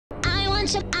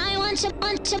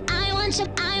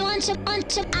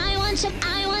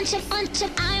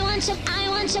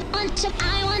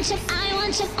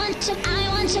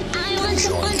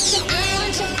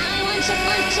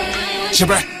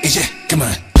제발 이제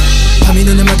그만. 밤이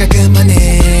눈을 막아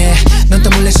그만해. 넌 또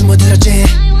몰래 숨어들었지.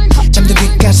 잠든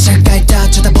귓가에 살까이 다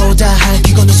쳐다보다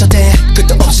할퀴고 눈썹대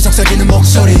끝도 없이 속삭이는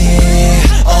목소리.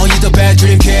 Oh you the bad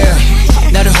dream killer.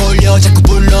 나를 홀려 자꾸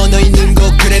불러 너 있는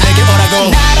곳 그래 내게 오라고.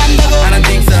 날 안다고 I don't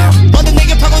think so. 뭐든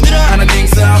내게 파고들어 I don't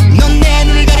think so. 넌 내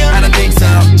눈을 가려 I don't think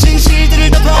so. 진실들을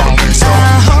덮어 I don't think so.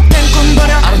 헛된 꿈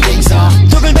버려 I don't think so.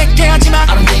 독을 뱉게 하지마 I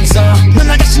don't think so. 넌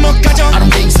날 다시 못 가져 I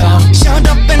don't think so. Shut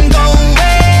up and go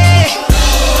away.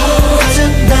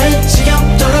 가슴 날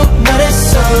지겹도록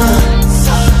말했어.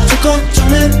 죽고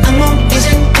죽는 악몽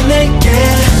이젠 끝낼게.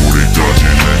 우리 꺼진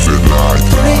exit light.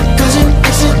 우리 꺼진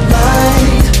exit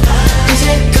light. 이제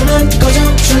그만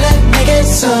꺼져 줄래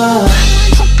내게서.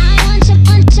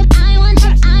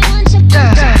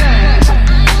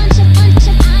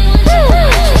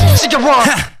 지겨워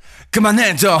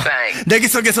그만해줘. 내기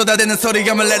속에 쏟아대는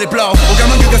소리가 말 let it blow.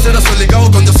 오감은 그것으로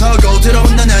쏠리고 곤두서고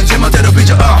들어온 나는 제멋대로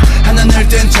빚어 하나를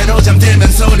뜬 채로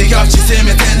잠들면 소리 없이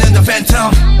스며드는 the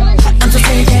phantom. I'm so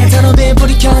sick 더럽이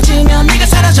불이 켜지면 네가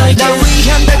사라져 있게. 날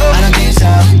위한다고 I don't think so.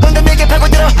 방금 내게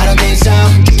파고들어 I don't think so.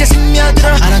 깊게 스며들어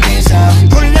I don't think so.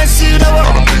 혼란스러워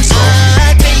I don't think so.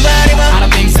 I think whatever I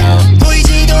don't think so.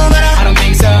 보이지도 마라 I don't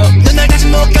think so. 넌 날 다시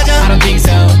못 가져 I don't think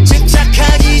so.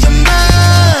 집착하지 좀 마.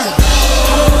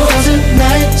 가슴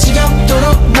날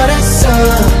지겹도록 말했어.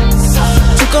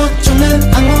 죽고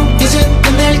죽는 악몽 이젠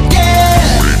끝낼게.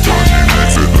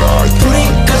 불이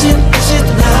꺼진 exit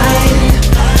light.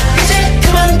 이제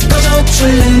그만 꺼져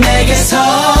줄래 내게서.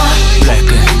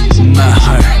 Blacken my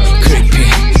heart creepy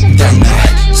that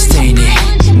night staining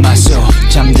my soul.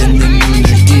 잠든 내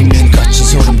눈을 띄면 거친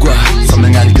소름과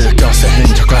선명한 그것의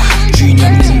흔적과 주인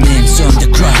없는 names on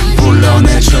the ground.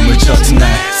 불러내 춤을 춰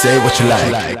tonight. Say what you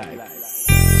like.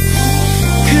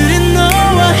 그래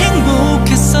너와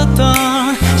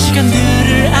행복했었던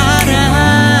시간들을 알아.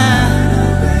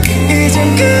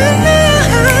 이젠 끝내야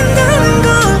한다는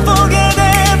걸 forget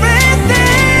everything.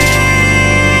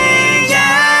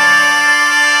 Yeah.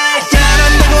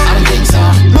 잘한다고 I don't think so.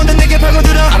 모든 내게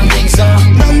파고들어 I don't think so.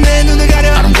 넌 내 눈을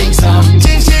가려 I don't think so.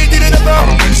 진실들을 덮어 I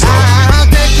don't think so.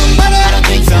 대꿈 봐라 I don't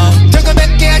think so. 저거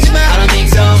뱉게 하지마 I don't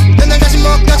think so. 넌 날 다시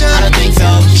못 가져 I don't think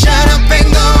so. Shut up and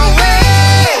go away.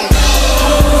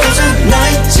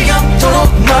 날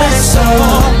지겹도록 말했어.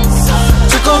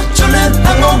 죽고 죽는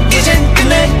악몽 이젠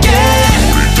끝낼게.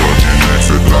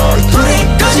 불이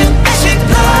꺼진 exit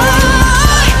light.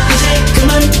 이제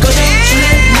그만 꺼져 줄래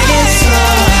내게서.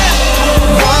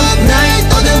 One night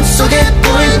어둠 속에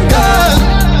보인 것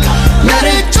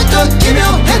나를 쫓던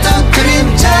기묘했던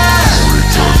그림자.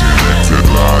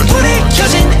 불이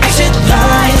켜진 exit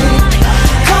light.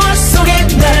 거울 속에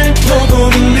나를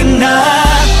보고 있는 나.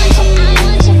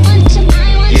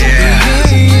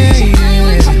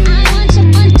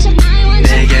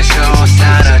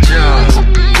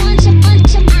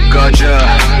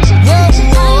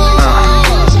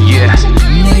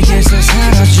 내게서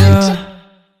사라져.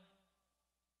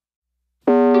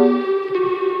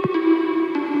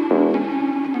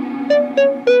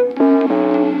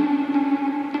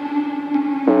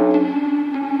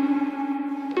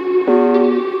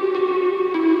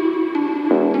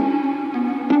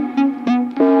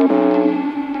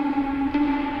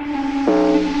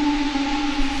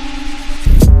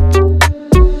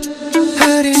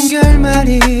 흐린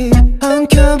결말이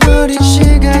엉켜버린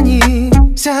시간이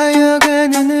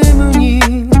쌓여가는 의문이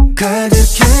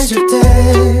가득해질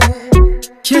때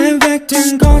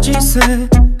계획된 거짓에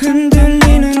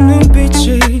흔들리는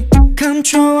눈빛이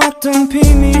감춰왔던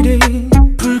비밀이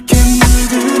붉게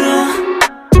물들어.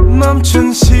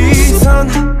 멈춘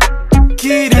시선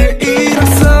길을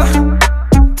잃었어.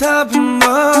 답은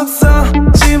없어.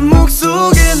 침묵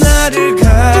속에 나를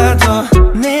가둬.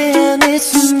 내 안에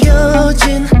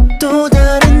숨겨진 또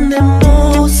다른 내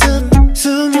모습.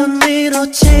 수면 위로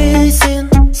chasing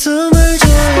숨을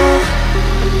쉬어.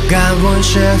 Got one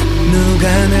shot. 누가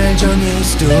날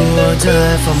정해서 do or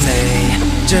die for me.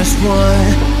 Just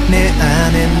one. 내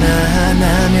안에 나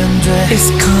하나면 돼. It's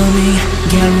coming,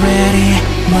 get ready.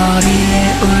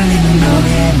 머리에 울리는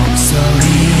너의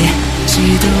목소리.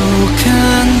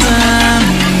 지독한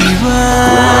밤이 와.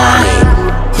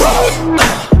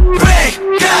 Break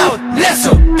out, let's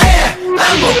go 해.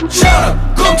 안목처럼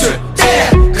꿈틀 때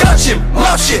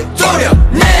거침없이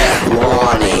도려내.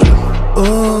 Warning.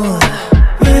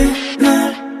 왜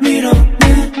날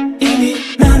밀어내. 이미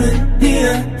나는 네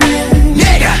안에.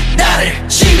 내가 나를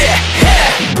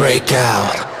지배해. Break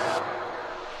out.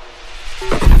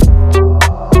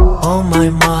 on my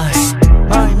mind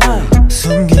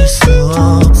숨길 수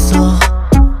없어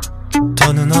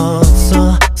더는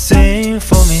없어 Sing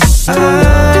for me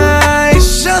I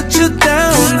shut you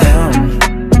down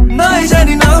너의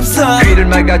자리는 없어 귀를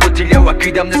막아도 들려와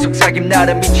끝없는 속삭임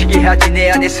나를 미치게 하지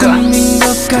내 안에서 꿈인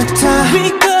것 같아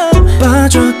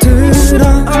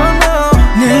빠져들어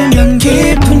내면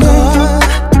깊은 곳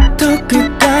더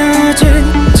끝까지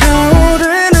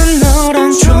타오르는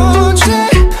너란 존재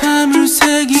밤을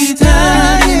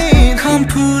새기다니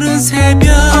검푸른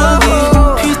새벽이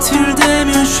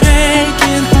비틀대면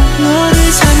shaking 너를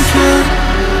삼켜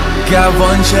Got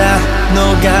one shot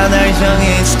너가 날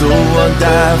향해 do or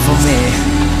die for me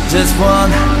Just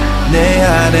one 내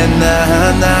안에 나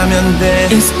하나면 돼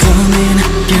It's coming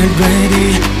get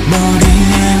ready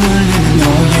머리에 울리는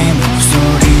너의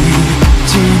목소리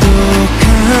지독한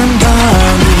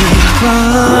밤이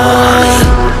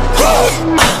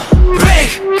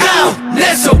Break out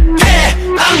내 속에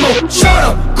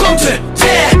악몽처럼 꿈틀대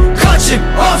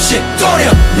거침없이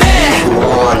도려내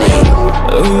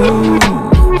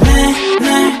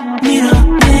날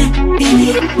밀어내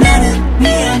이미 나는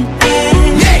미안해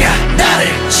내가 나를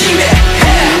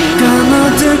지배해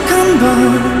까마득한 밤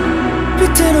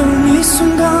위태로운 이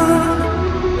순간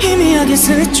희미하게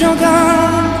스쳐가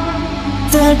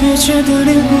달빛에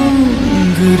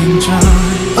드리운 그림자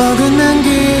어긋난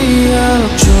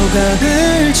기억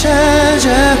조각을 찾아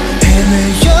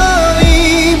헤매여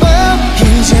이 밤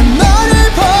이제 너를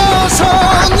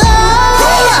벗어나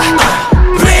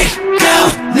Break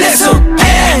out 내 속에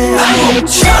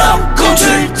악몽처럼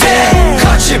꿈틀대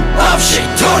거침없이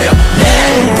도려내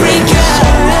Break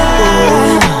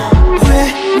out 왜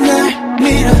날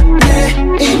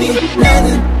밀어내 이미 나는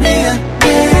미안해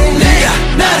내가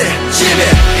나를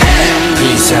지배해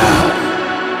Peace out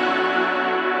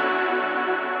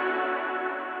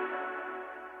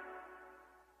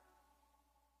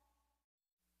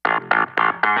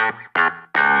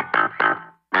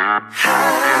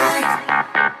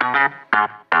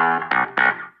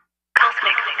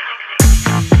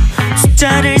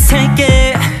숫자를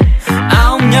세게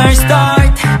아홉 열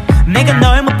start 내가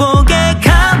널 못 보게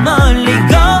가 멀리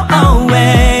go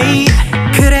away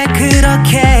그래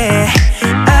그렇게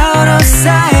out of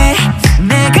sight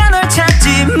내가 널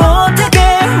찾지 못하게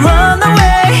run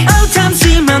away oh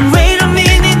잠시만 wait a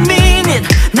minute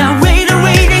나 wait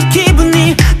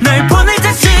기분이 널 보낼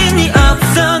자신이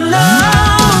없어 no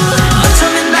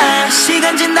어쩌면 나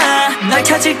시간 지나 날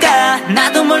찾을까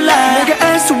나도 몰라 내가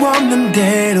알 수 없는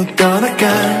대로 떠나가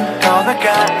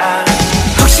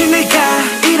혹시 내가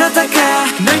이러다가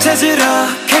널 찾으러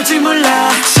갈지 몰라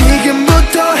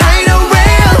지금부터 hide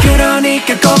away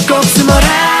그러니까 꼭꼭 숨어라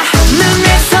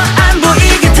눈에서 안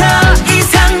보이게 더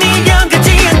이상 미련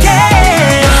갖지 않게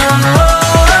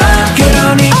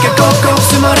그러니까 꼭꼭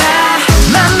숨어라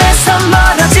맘에서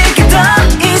멀어지게 더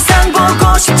이상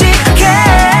보고 싶지 않게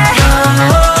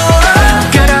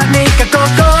그러니까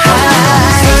꼭꼭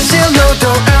사실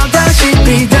너도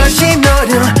알다시피 다시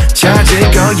너를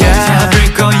찾을 거야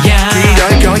잡을 거야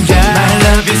이럴 거야 My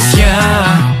love is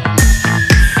young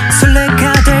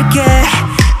술래가 될게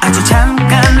아주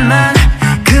잠깐만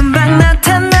금방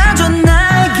나타나줘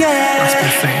나에게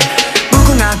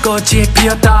무궁화 꽃이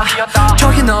피었다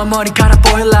저기 너 머리카락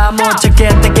보일라 못찾게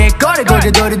되게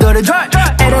거리거리 도리도리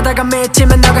이러다가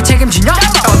미치면 너가 책임지냐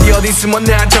어디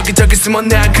숨었나 저기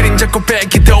숨었나 그림자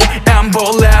꽃배기도 안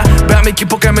볼라 밤이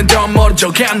깊어가면 더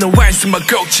멀어져 가 너와 있으면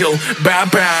꼭 chill bye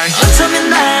bye 어쩌면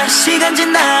나 시간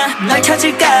지나 날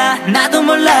찾을까 나도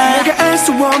몰라 내가 알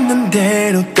수 없는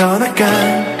대로 떠나가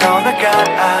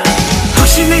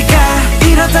혹시 내가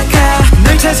이러다가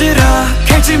널 찾으러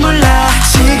갈지 몰라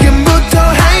지금부터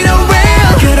hide away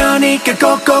그러니까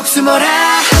꼭꼭 숨어라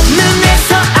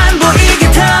눈에서 안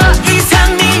보이게 더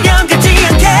이상 미련 갖지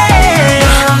않게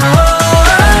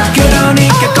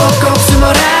그러니까 꼭꼭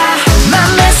숨어라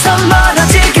맘에서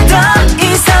멀어지게 더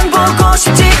이상 보고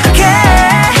싶지 않게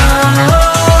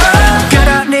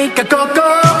그러니까 꼭꼭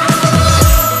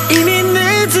이미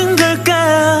늦은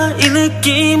걸까 이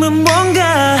느낌은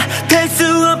뭔가 될 수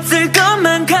없을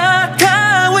것만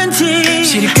같아 왠지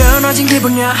실이 끊어진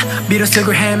기분이야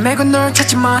밀어쓰고 헤매고 널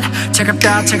찾지만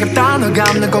차갑다 너가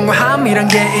없는 공허함이란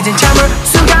게 이젠 참을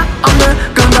수가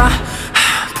없는 건가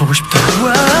보고 싶다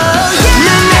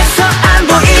눈에서 안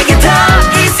보이게 더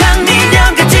이상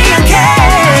미련 갖지 않게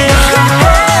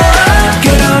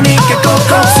그러니까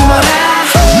꼭꼭 숨어라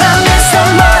맘에서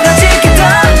멀어지게 더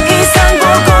이상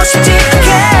보고 싶지 않게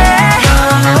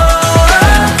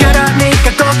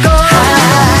그러니까 꼭꼭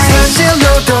사실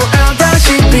너도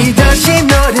알다시피 다시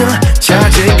너를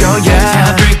찾을 거야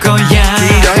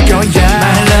이럴 거야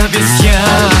My love is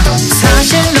young 사실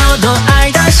너도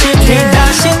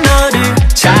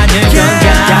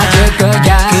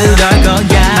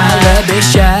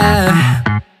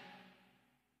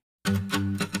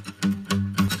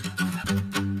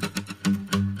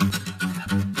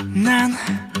난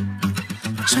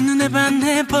첫눈에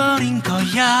반해버린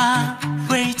거야.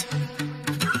 Wait,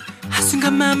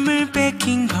 한순간 맘을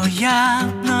뺏긴 거야.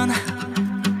 넌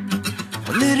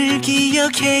오늘을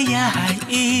기억해야 할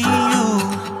이유.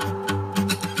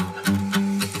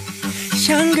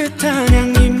 향긋한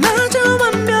향기마저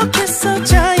완벽했어.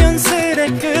 자연스레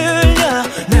끌려.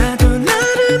 나도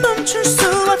나를 멈출 수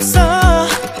없어.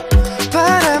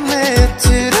 바람에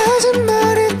흐트러진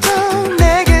머리도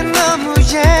내게 너무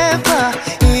예뻐.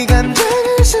 이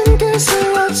감정을 숨길 수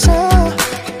없어.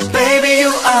 Baby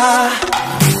you are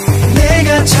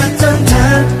내가 찾던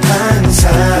단 한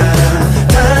사람,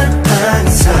 단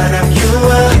한 사람. You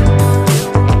are,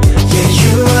 yeah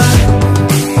you are.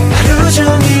 하루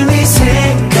종일 네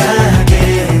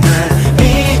생각에 난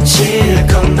미칠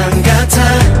것만 같아.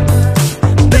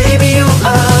 Baby you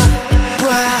are. 와,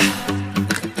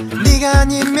 네가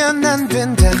아니면 안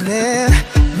된다는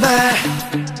말,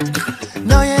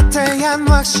 너에 대한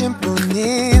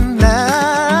확신뿐인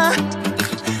나.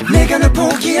 내가 널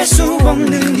포기할 수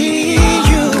없는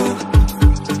이유.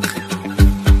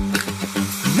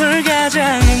 널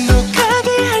가장 행복하게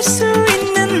할 수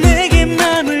있는 내게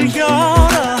맘을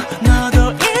열어.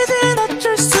 너도 이젠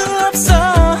어쩔 수 없어.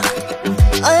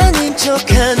 아닌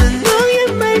척하는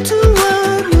너의 말투와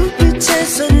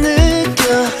눈빛에서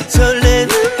느껴. 설레는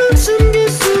맘 숨길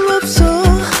수 없어.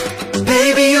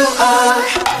 Baby you are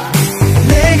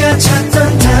내가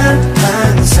찾던 단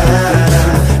한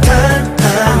사람, 단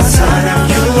한 사람.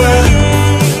 You are,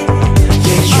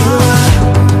 yeah you are.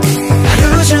 하루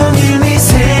종일 네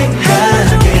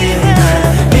생각에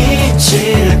난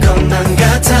미칠 것만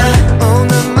같아. Oh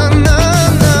no no no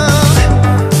no.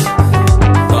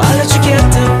 I'll let you get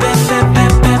the best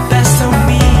of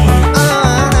me.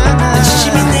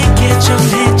 진심이 내게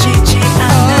전해지지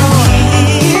않으니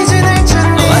이제 날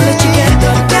찾네. I'll let you get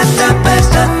the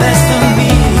best of me.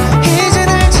 이제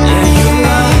날 찾네.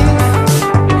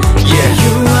 Yeah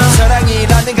you are.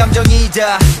 사랑이라는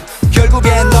감정이다.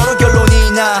 결국엔 너로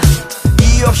결론이 나.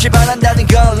 이유 없이 바란다는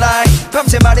건 lie.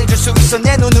 밤새 말해줄 수 있어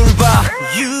내 눈을 봐.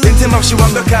 빈틈없이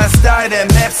완벽한 스타일의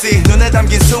맵시. 눈에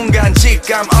담긴 순간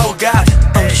직감 oh god.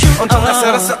 온통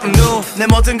낯설었어 new. 내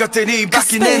모든 것들이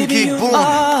바뀌는 기분.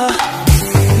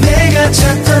 내가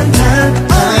찾던 단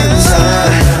한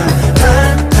사람,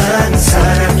 단 한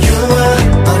사람. You are,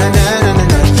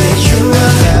 yeah you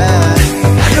are.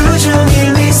 하루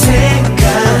종일 네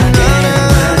생각에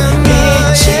난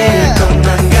미칠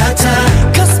것만 같아.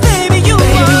 Cause baby you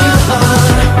are,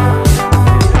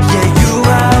 yeah you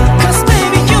are. Cause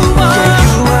baby you are, yeah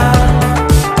you are.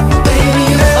 Baby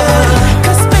you are,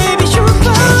 cause baby you are,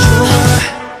 yeah you are.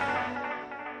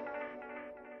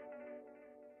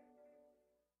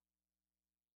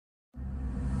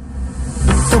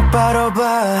 똑바로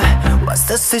봐, what's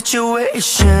the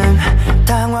situation?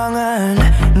 당황한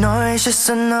너의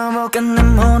시선 넘어 끝내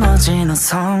무너지는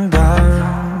성벽.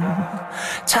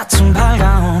 차츰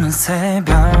밝아오는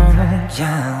새벽.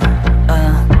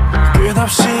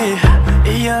 끝없이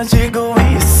이어지고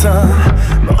있어.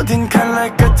 모든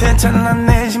칼날 끝에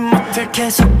잘라내지 못해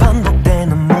계속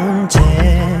반복되는 문제.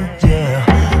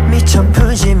 미처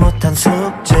풀지 못한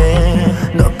숙제.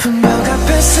 높은 벽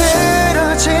앞에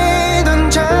쓰러지던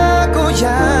작고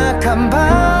약한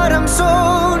바람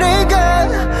소리가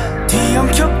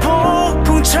뒤엉켜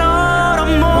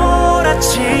폭풍처럼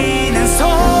몰아치는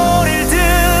소리를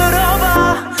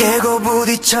들어봐. 깨고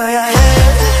부딪혀야 해.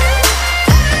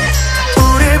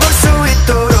 우릴 볼 수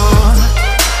있도록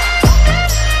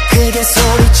크게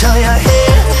소리쳐야 해.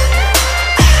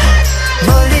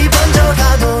 멀리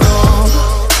번져가도록.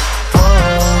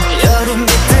 여름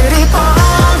빛들이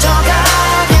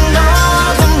번져가긴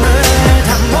어둠을 다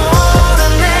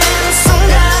몰아낸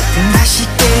순간 다시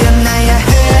깨어나야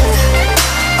해.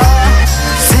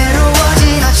 새로워진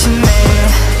아침에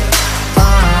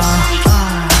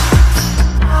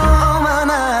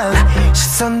오만한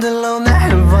시선들로 날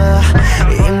봐.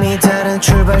 이미 다른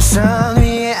출발선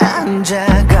위에 앉아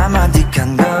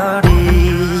까마득한 거리.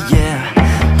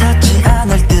 닿지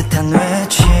않을 듯한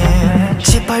외침.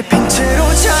 짓밟힌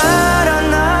채로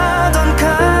자라나던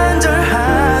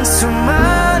간절한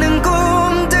수많은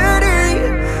꿈들이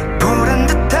보란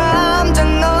듯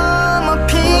담장 넘어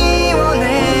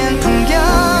피워낸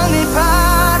풍경을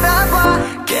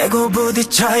바라봐. 깨고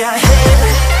부딪혀야 해.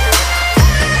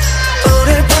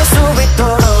 우릴 볼 수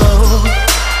있도록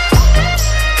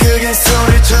크게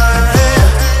소리쳐야 해.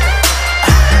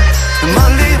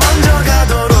 멀리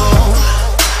번져가도록.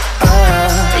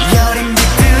 여린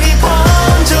빛들이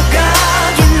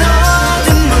번져가긴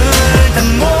어둠을 다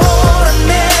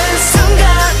몰아낸 순간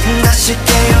다시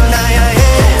깨어나야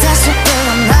해. 다시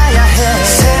깨어나야 해.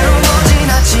 새로워진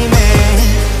아침에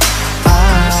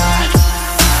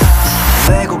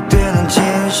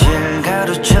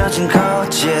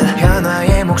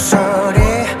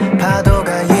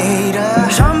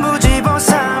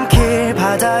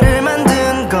바다를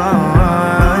만든 건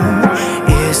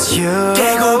It's you.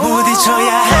 깨고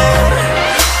부딪혀야 해.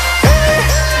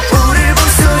 우릴 볼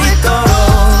수 있도록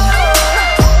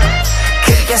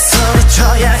크게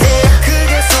소리쳐야 해.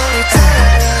 크게 소리쳐야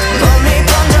해. 멀리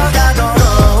번져가도록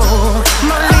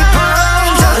멀리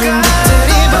번져가도록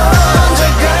빛들이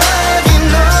번져가긴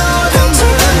너도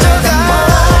번져가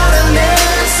모르는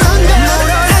순간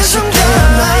다시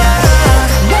깨어나야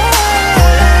해.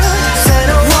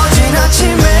 새로워진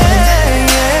아침에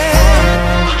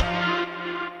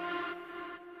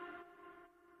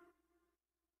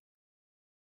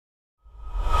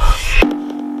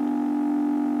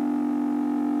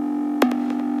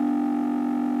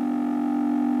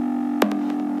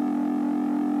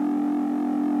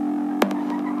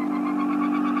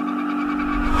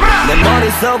내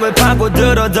머릿속을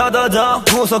파고들어 더더더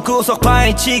구석구석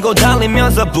파헤치고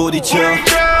달리면서 부딪혀.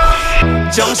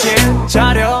 정신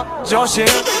차려 조심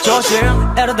조심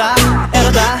에러다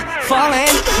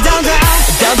falling down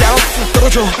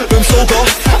떨어져 음소거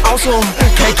아우소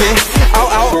갈게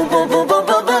아우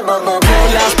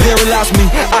paralyze me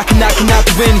I cannot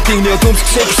do anything 내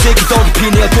꿈속 새끼 더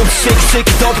깊이 내 꿈속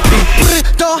새끼 더 깊이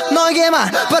또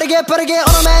너에게만 빠르게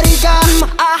오너메리가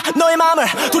너의 맘을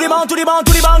두리번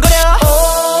거려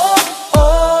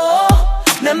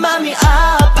내 맘이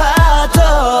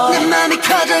아파도 내 맘이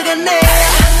커져가네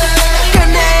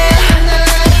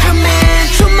Come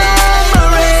into my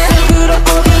memory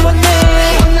들어오길 원해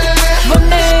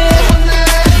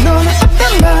너는 어떤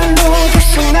말로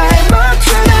계속 날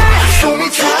멈추네 숨이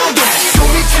차게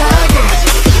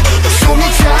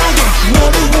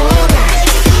너를 원해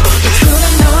그런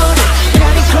너를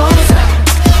getting closer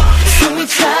숨이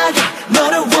차게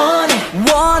너를 원해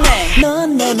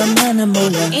나는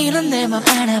몰라 이런 내 맘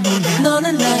알아 몰라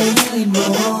너는 나의 일모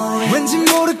왠지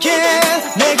모르게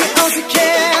내게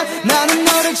어색해 나는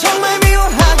너를 정말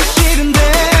미워하기 싫은데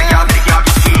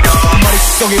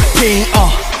머릿속이 핑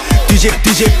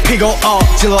뒤집히고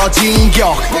찔러진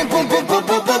격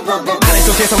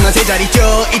안에서 계속 난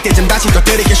제자리죠 이때쯤 다시 또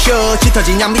들이켜쇼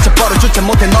짙어진 양 미쳐버려 주체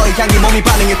못해 너의 향기 몸이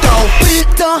반응해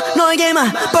또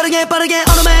너에게만 빠르게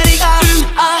automatic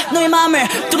너의 맘을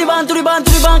두리번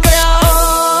거려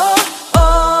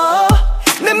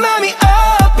내 맘이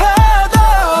아파도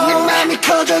내 맘이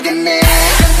커져가네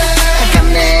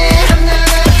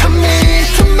Come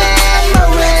into my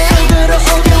memory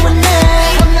들어오길 원해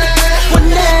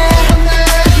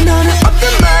너는 어떤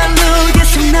말로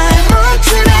계속 날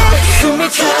멈추네 숨이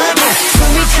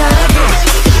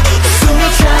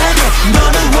차게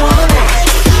너를 원해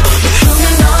그냥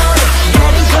너를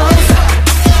getting closer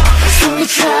숨이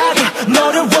차게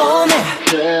너를 원해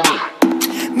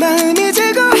마음이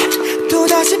들고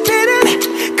또다시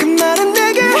피는 그 말은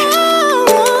내게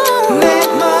내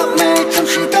맘에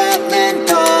잠시 닿는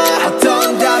또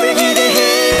어떤 답을 기대해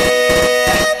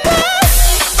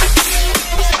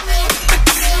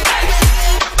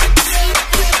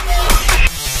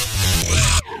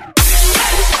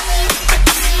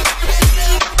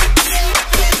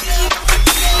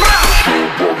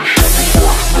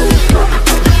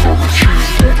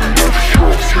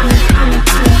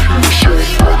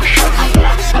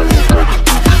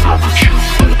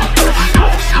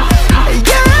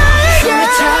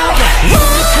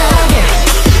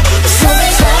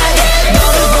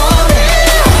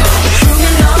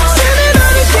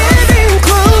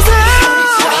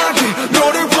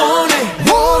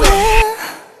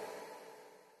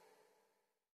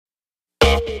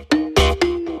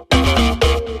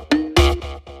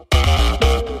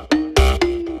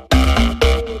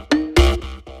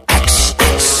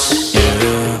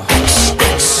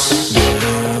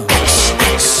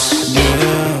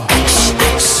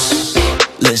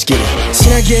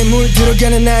진하게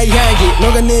물들어가는 나의 향기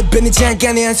너가 내 뱉는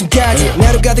잠깐의 한숨까지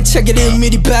나로 가득 차기를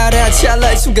미리 바라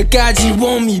찰나의 순간까지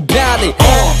Want me badly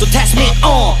또 test me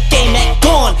on 게임에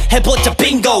돈 해보자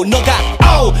빙고 너가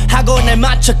하고 날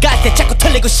맞춰갈 때 자꾸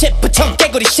틀리고 싶은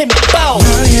청개구리 심보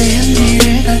너의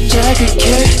향기를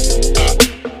자극해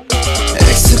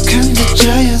익숙한 듯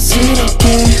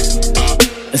자연스럽게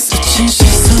스친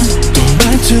시선도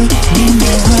말투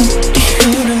미묘한 이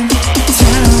흐름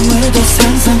다음을 더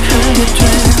상상하게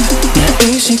돼나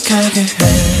의식하게 해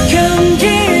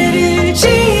경계를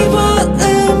집어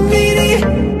은밀히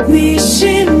네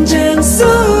심장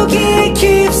속에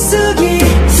깊숙이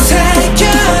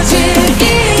새겨진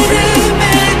이름에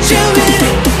주민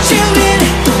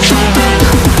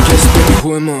Yes baby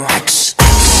who am I X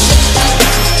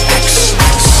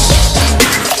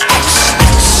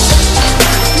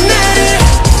나를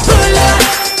불러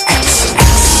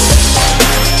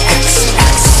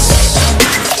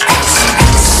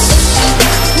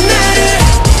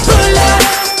나를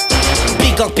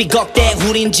삐걱대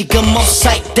우린 지금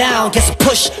upside down 계속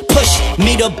push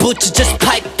밀어붙여 just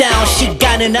pipe down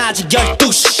시간은 아직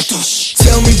 12시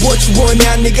Tell me what you want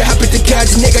난 네가 합할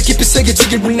때까지 내가 깊이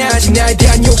새겨지길 원하지 나에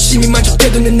대한 욕심이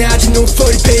만족돼도 난 아직 no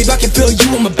 40 babe I can feel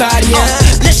you on my body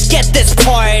Let's get this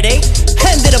party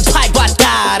핸들은 팔과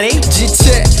다리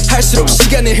지체 할수록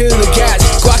시간이 흘러가지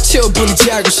꽉 채워보니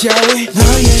자고 shall we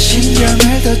너의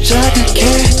신경을 더 자극해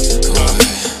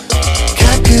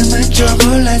가끔은 좀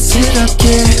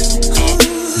혼란스럽게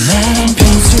나는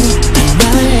평소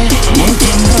나의 모든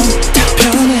건 다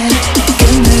변해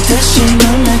끝내 다시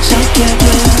넌날 찾게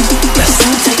돼나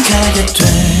선택하게 돼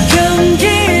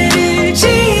경계를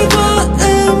지고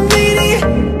은밀히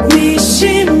네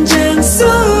심장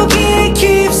속에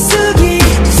깊숙이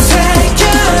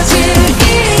새겨질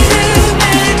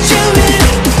이름을 주민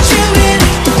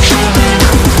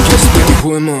Yes baby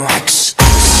who am I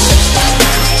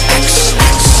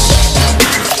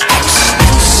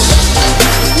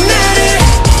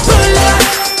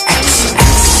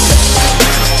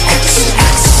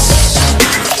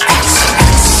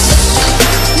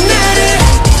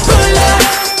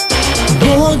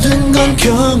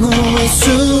경우의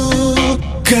수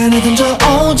가나든 저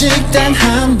오직 단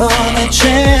한 번의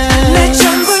chance 내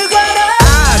전부를 걸어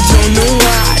I don't know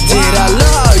why did I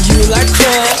love you like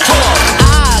crack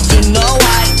I do know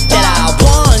why that I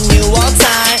want you all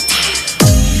time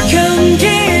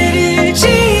경계